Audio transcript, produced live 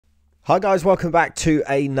Hi guys, welcome back to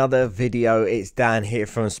another video. It's Dan here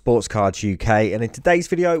from SportsCardsUK, and in today's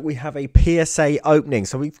video we have a PSA opening.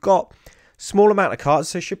 So we've got a small amount of cards,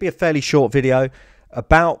 so it should be a fairly short video,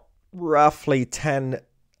 about roughly 10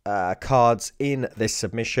 cards in this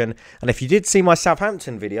submission. And if you did see my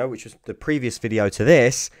Southampton video, which was the previous video to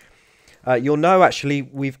this, you'll know actually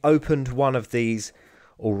we've opened one of these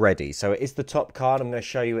already. So it is the top card. I'm going to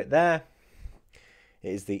show you it there.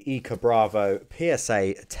 It is the Ica Bravo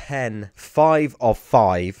PSA 10, 5 of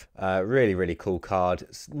 5. Really cool card.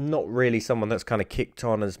 It's not really someone that's kind of kicked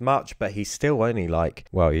on as much, but he's still only like,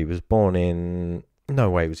 well, he was born in, no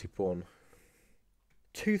way was he born,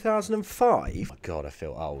 2005? Oh my God, I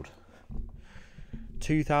feel old.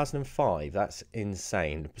 2005, that's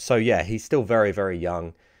insane. So yeah, he's still very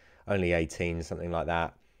young, only 18, something like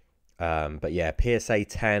that. But yeah, PSA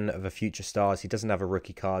 10 of a Future Stars. He doesn't have a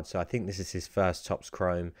rookie card, so I think this is his first Topps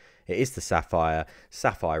Chrome. It is the Sapphire.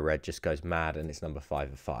 Sapphire Red just goes mad, and it's number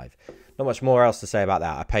 5 of 5. Not much more else to say about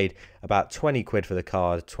that. I paid about 20 quid for the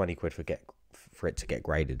card, 20 quid for it to get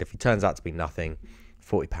graded. If it turns out to be nothing,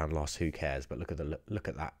 £40 loss, who cares? But look at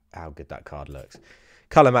that, how good that card looks.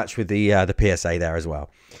 Color match with the PSA there as well.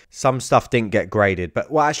 Some stuff didn't get graded,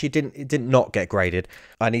 but well, actually it did not get graded.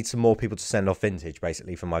 I need some more people to send off vintage,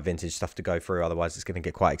 basically, for my vintage stuff to go through. Otherwise, it's going to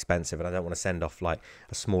get quite expensive, and I don't want to send off like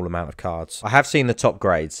a small amount of cards. I have seen the top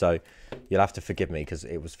grade, so you'll have to forgive me because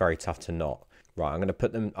it was very tough to not. Right, I'm going to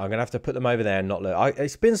put them. I'm going to have to put them over there and not look.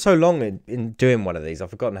 It's been so long in doing one of these, I've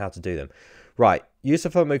forgotten how to do them. Right,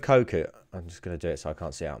 Yusufa Mukoku. I'm just going to do it so I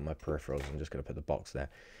can't see out on my peripherals. I'm just going to put the box there.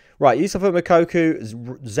 Right, Yusufa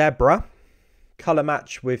Mukoku Zebra. Colour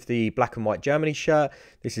match with the black and white Germany shirt.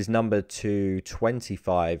 This is number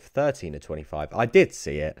 225, 13 of 25. I did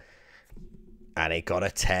see it. And it got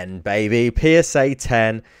a 10, baby. PSA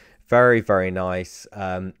 10. Very nice.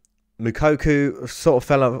 Mukoku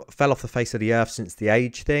sort of fell off the face of the earth since the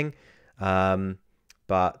age thing.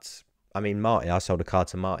 But, I mean, Martin, I sold a card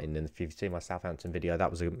to Martin. And if you've seen my Southampton video,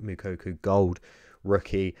 that was a Mukoku gold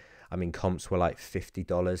rookie. I mean, comps were like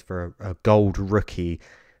 $50 for a gold rookie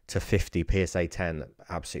to 50 PSA 10.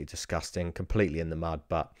 Absolutely disgusting. Completely in the mud,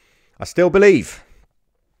 but I still believe.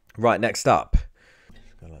 Right, next up.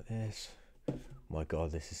 Go like this. Oh my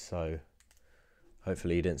God, this is so...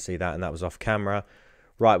 Hopefully you didn't see that and that was off camera.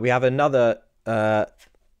 Right, we have another... Yusufa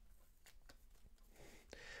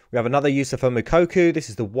Mukoku. This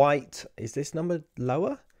is the white. Is this number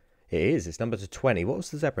lower? It is. It's number to 20. What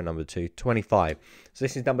was the zebra number to? 25. So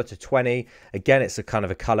this is number to 20. Again, it's a kind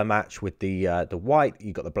of a color match with the white.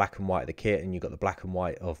 You got the black and white of the kit, and you got the black and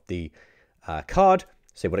white of the card.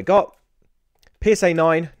 See what it got. PSA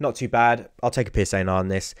 9, not too bad. I'll take a PSA 9 on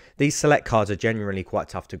this. These select cards are genuinely quite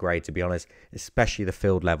tough to grade, to be honest, especially the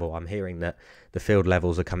field level. I'm hearing that the field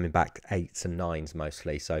levels are coming back 8s and 9s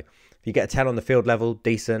mostly. So if you get a 10 on the field level,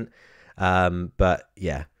 decent. But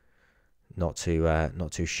yeah. Not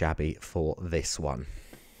too shabby for this one.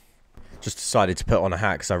 Just decided to put on a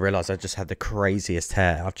hat because I realised I just had the craziest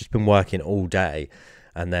hair. I've just been working all day,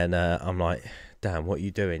 and then I'm like, damn, what are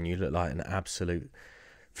you doing? You look like an absolute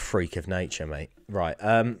freak of nature, mate. Right.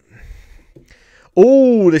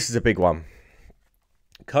 Oh, this is a big one.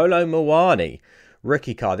 Kolo Muani.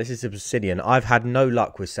 Rookie card. This is Obsidian. I've had no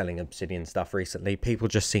luck with selling Obsidian stuff recently. People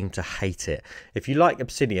just seem to hate it. If you like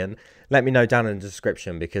Obsidian, let me know down in the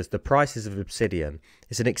description, because the prices of Obsidian,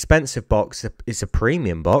 it's an expensive box. It's a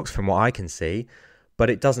premium box from what I can see,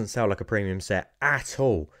 but it doesn't sell like a premium set at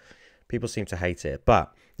all. People seem to hate it.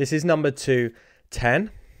 But this is number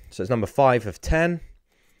 210. So it's number 5 of 10.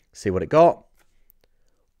 See what it got.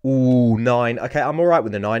 Ooh, 9. Okay, I'm all right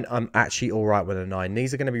with the 9. I'm actually all right with a 9.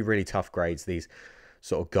 These are going to be really tough grades, these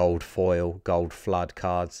sort of gold foil, gold flood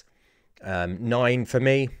cards. 9 for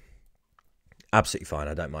me. Absolutely fine.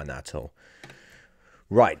 I don't mind that at all.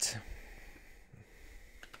 Right.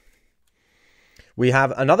 We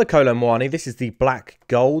have another Kolo Muani. This is the black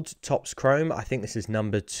gold Topps Chrome. I think this is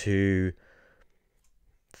number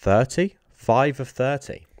 230. 5 of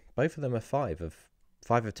 30. Both of them are 5 of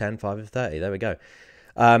 10, 5 of 30. There we go.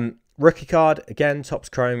 Rookie card, again, Topps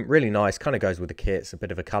Chrome, really nice, kind of goes with the kit. It's a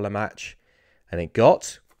bit of a color match, and it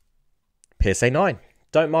got PSA 9.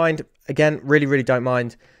 Don't mind, again, really don't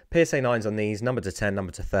mind. PSA 9s on these, number to 10,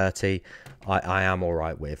 number to 30, I am all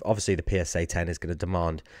right with. Obviously, the PSA 10 is going to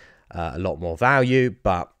demand a lot more value,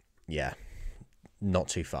 but yeah, not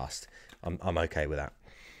too fast. I'm okay with that.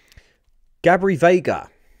 Gabri Vega.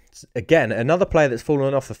 Again, another player that's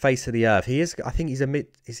fallen off the face of the earth. He is, I think he's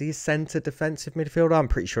is he a centre defensive midfielder? I'm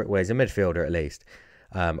pretty sure he's a midfielder at least.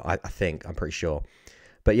 I think, I'm pretty sure.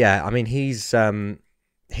 But yeah, I mean, he was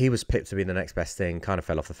picked to be the next best thing, kind of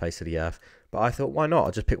fell off the face of the earth. But I thought, why not?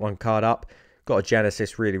 I'll just pick one card up. Got a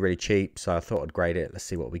Genesis really, really cheap, so I thought I'd grade it. Let's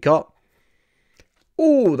see what we got.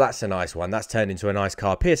 Oh, that's a nice one. That's turned into a nice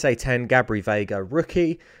card. PSA 10, Gabri Veiga,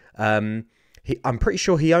 rookie. I'm pretty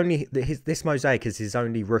sure this mosaic is his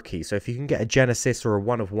only rookie. So if you can get a Genesis or a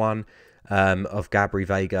 1/1 of Gabri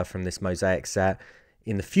Veiga from this mosaic set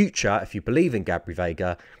in the future, if you believe in Gabri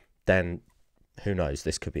Veiga, then who knows?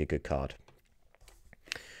 This could be a good card.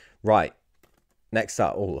 Right. Next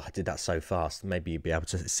up. Oh, I did that so fast. Maybe you'd be able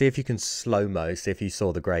to see if you can slow-mo, see if you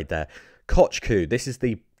saw the grade there. Kochku. This is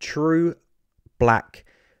the true black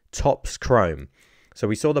Topps Chrome. So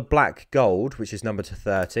we saw the black gold, which is numbered to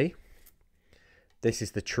 30. This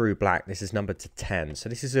is the true black. This is numbered to 10. So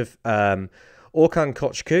this is of Orkun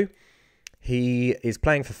Kochku. He is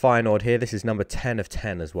playing for Feyenoord here. This is number 10 of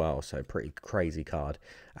 10 as well. So pretty crazy card.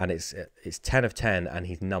 And it's 10 of 10 and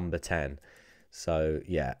he's number 10. So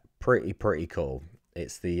yeah, pretty cool.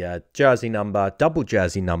 It's the jersey number, double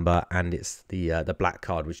jersey number, and it's the black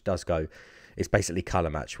card, which does go. It's basically color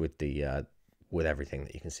match with the with everything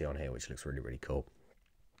that you can see on here, which looks really, really cool.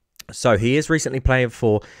 So he is recently playing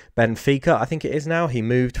for Benfica, I think it is now. He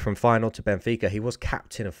moved from Feyenoord to Benfica. He was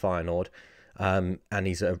captain of Feyenoord, and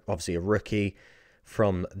he's obviously a rookie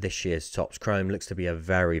from this year's Topps Chrome. Looks to be a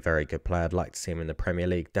very, very good player. I'd like to see him in the Premier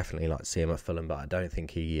League. Definitely like to see him at Fulham, but I don't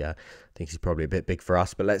think I think he's probably a bit big for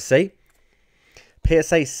us. But let's see.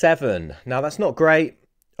 PSA 7. Now, that's not great,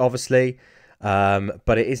 obviously,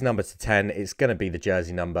 but it is numbered to 10. It's going to be the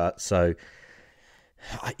jersey number. So,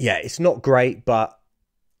 yeah, it's not great, but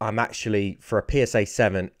I'm actually, for a PSA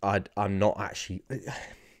 7, I'm not actually...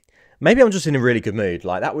 Maybe I'm just in a really good mood.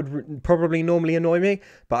 Like, that would probably normally annoy me,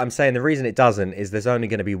 but I'm saying the reason it doesn't is there's only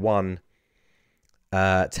going to be one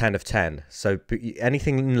 10 of 10. So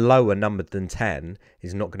anything lower numbered than 10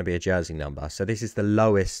 is not going to be a jersey number. So this is the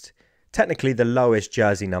lowest, technically the lowest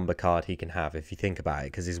jersey number card he can have, if you think about it,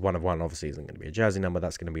 because his 1/1 obviously isn't going to be a jersey number.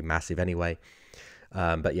 That's going to be massive anyway.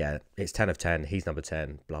 But yeah, it's 10 of 10. He's number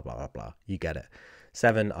 10, blah, blah, blah, blah. You get it.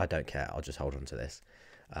 7, I don't care. I'll just hold on to this.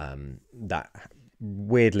 That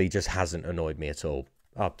weirdly just hasn't annoyed me at all.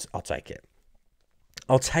 I'll take it.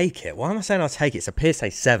 I'll take it. Why am I saying I'll take it? It's a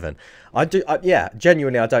PSA 7. Yeah,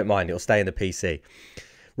 genuinely, I don't mind. It'll stay in the PC.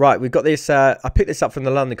 Right, we've got this. I picked this up from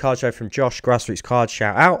the London Card Show from Josh, Grassroots Card,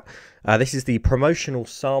 shout out. This is the promotional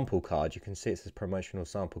sample card. You can see it says promotional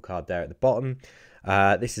sample card there at the bottom.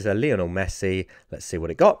 This is a Lionel Messi. Let's see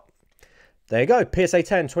what it got. There you go. PSA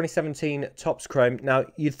 10, 2017 Topps Chrome. Now,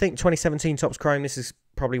 you'd think 2017 Topps Chrome, this is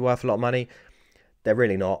probably worth a lot of money. They're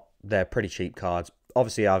really not. They're pretty cheap cards.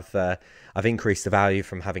 Obviously, I've increased the value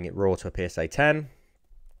from having it raw to a PSA 10.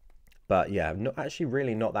 But yeah,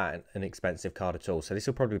 really not that an expensive card at all. So this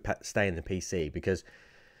will probably stay in the PC because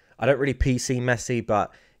I don't really PC Messi,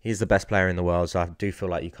 but he's the best player in the world. So I do feel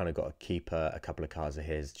like you kind of got to keep a couple of cards of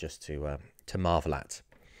his just to marvel at.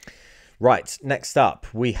 Right, next up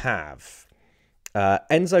we have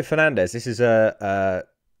Enzo Fernandez. This is a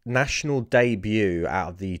national debut out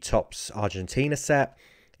of the Topps Argentina set.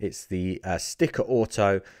 It's the sticker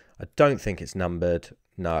auto. I don't think it's numbered.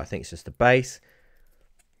 No, I think it's just the base.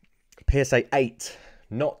 PSA 8,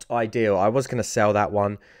 not ideal. I was going to sell that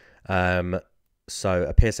one. So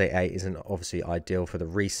a PSA 8 isn't obviously ideal for the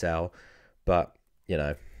resale, but you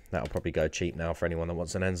know, that'll probably go cheap now for anyone that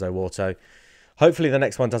wants an Enzo auto. Hopefully the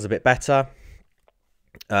next one does a bit better.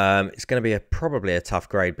 It's going to be probably a tough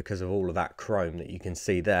grade because of all of that chrome that you can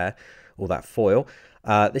see there, all that foil.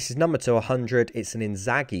 This is numbered to 100. It's an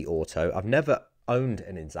Inzaghi auto. I've never owned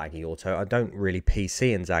an Inzaghi auto. I don't really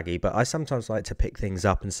PC Inzaghi, but I sometimes like to pick things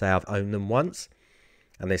up and say I've owned them once.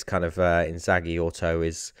 And this kind of Inzaghi auto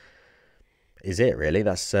is it really.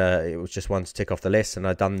 That's it was just one to tick off the list, and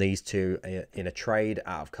I've done these two in a trade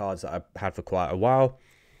out of cards that I've had for quite a while.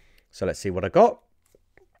 So let's see what I got.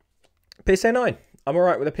 PSA 9. I'm all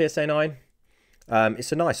right with a PSA 9.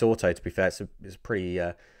 It's a nice auto, to be fair. It's a pretty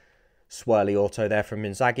swirly auto there from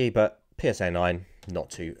Inzaghi, but PSA 9,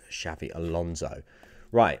 not too shabby. Alonso.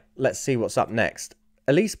 Right, let's see what's up next.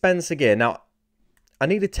 Elise Ben-Seguir. Now, I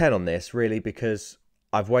need a 10 on this, really, because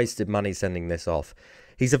I've wasted money sending this off.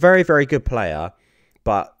 He's a very, very good player,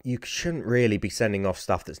 but you shouldn't really be sending off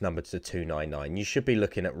stuff that's numbered to 299. You should be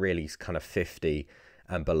looking at really kind of 50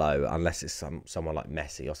 and below, unless it's someone like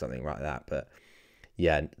Messi or something like that. But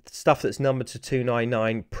yeah, stuff that's numbered to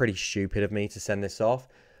 299, pretty stupid of me to send this off.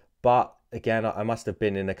 But again, I must have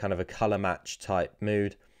been in a kind of a color match type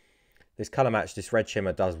mood. This color match, this red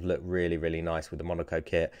shimmer does look really, really nice with the Monaco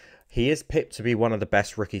kit. He is pipped to be one of the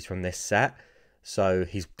best rookies from this set. So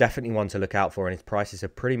he's definitely one to look out for, and his prices are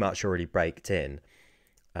pretty much already baked in.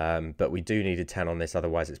 But we do need a 10 on this,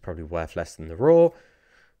 otherwise it's probably worth less than the raw.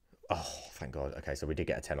 Oh, thank God. Okay, so we did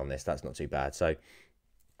get a 10 on this. That's not too bad. So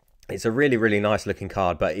it's a really, really nice looking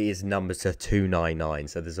card, but it is numbered to 299.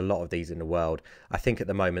 So there's a lot of these in the world. I think at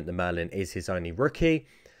the moment the Merlin is his only rookie.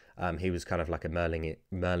 He was kind of like a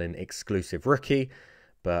Merlin exclusive rookie.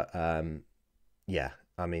 But yeah,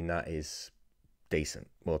 I mean, that is decent.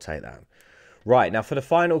 We'll take that. Right, now for the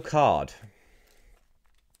final card.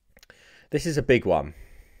 This is a big one.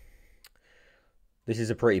 This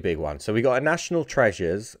is a pretty big one. So we got a National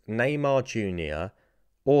Treasures Neymar Jr.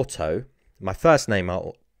 Auto. My first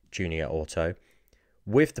Neymar Jr. Auto.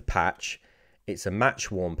 With the patch. It's a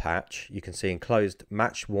match-worn patch. You can see enclosed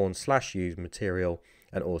match-worn / used material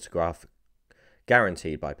and autograph.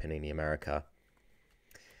 Guaranteed by Panini America.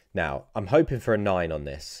 Now, I'm hoping for a 9 on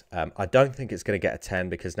this. I don't think it's going to get a 10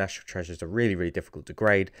 because National Treasures are really, really difficult to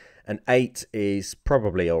grade. An 8 is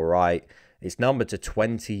probably all right. It's numbered to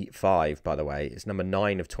 25, by the way. It's number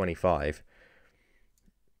 9 of 25.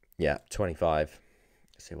 Yeah, 25.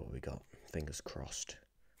 Let's see what we got. Fingers crossed.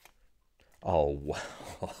 Oh,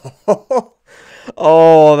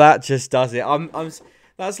 oh, that just does it.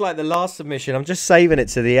 That's like the last submission. I'm just saving it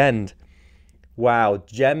to the end. Wow,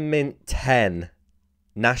 Gem Mint 10.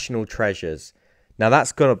 National Treasures. Now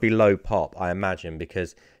that's going to be low pop, I imagine,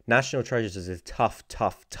 because National Treasures is a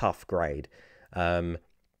tough grade.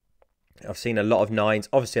 I've seen a lot of 9s.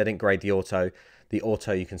 Obviously, I didn't grade the auto. The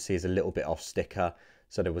auto you can see is a little bit off sticker,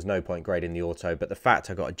 so there was no point grading the auto. But the fact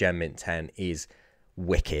I got a Gem Mint 10 is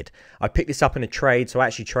wicked. I picked this up in a trade, so I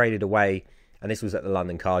actually traded away, and this was at the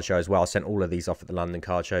London Card Show as well. I sent all of these off at the London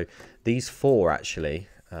Card Show. These 4, actually,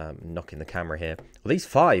 knocking the camera here. Well, these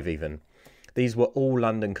 5 even. These were all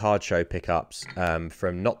London Card Show pickups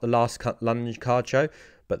from not the last London Card Show,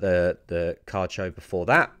 but the card show before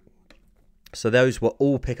that. So those were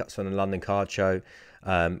all pickups from the London Card Show.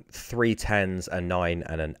 3 10s, a 9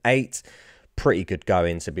 and an 8. Pretty good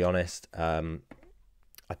going, to be honest.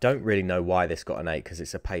 I don't really know why this got an 8 because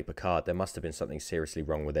it's a paper card. There must have been something seriously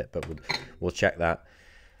wrong with it, but we'll check that.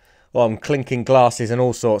 Well, I'm clinking glasses and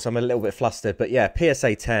all sorts. I'm a little bit flustered. But yeah,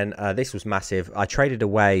 PSA 10, this was massive. I traded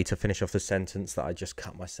away to finish off the sentence that I just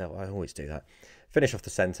cut myself. I always do that. Finish off the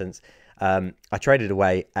sentence. I traded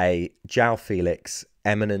away a João Felix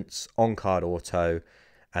Eminence on-card auto.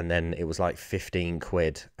 And then it was like 15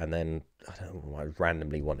 quid. And then, I don't know, I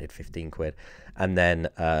randomly wanted 15 quid. And then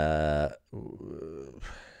a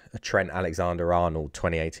Trent Alexander-Arnold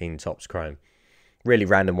 2018 Topps Chrome. Really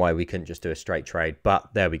random why we couldn't just do a straight trade,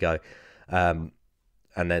 but there we go. And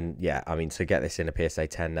then, yeah, I mean, to get this in a PSA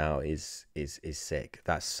 10 now is sick.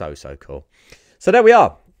 That's so cool. So there we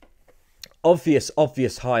are. Obvious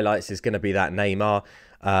highlights is going to be that Neymar.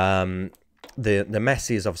 The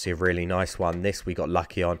Messi is obviously a really nice one. This we got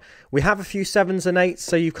lucky on. We have a few 7s and 8s,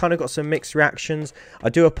 so you've kind of got some mixed reactions. I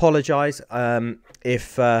do apologise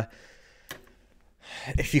if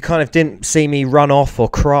you kind of didn't see me run off or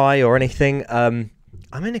cry or anything. I'm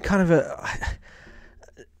in a kind of a...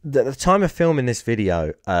 At the time of filming this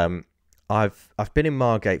video, I've been in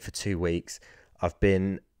Margate for 2 weeks. I've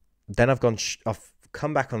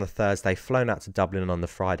come back on the Thursday, flown out to Dublin on the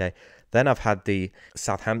Friday. Then I've had the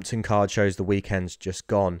Southampton card shows the weekend's just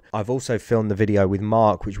gone. I've also filmed the video with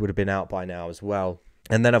Mark, which would have been out by now as well.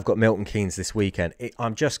 And then I've got Milton Keynes this weekend.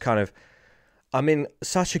 I'm just kind of... I'm in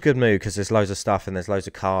such a good mood because there's loads of stuff and there's loads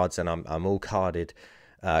of cards and I'm all carded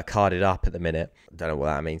up at the minute. Don't know what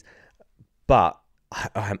that means. But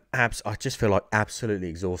I just feel like absolutely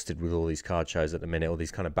exhausted with all these card shows at the minute, all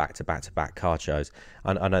these kind of back-to-back card shows.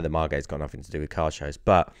 I know the Margate's got nothing to do with card shows,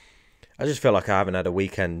 but I just feel like I haven't had a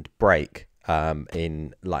weekend break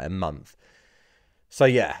in like a month. So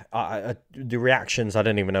yeah, the reactions, I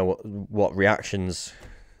don't even know what reactions...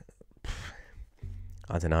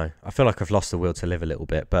 I don't know. I feel like I've lost the will to live a little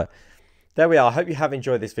bit, but there we are. I hope you have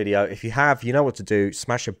enjoyed this video. If you have, you know what to do.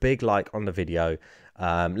 Smash a big like on the video.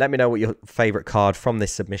 Let me know what your favorite card from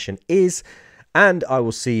this submission is, and I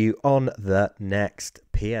will see you on the next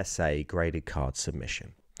PSA graded card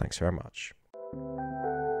submission. Thanks very much.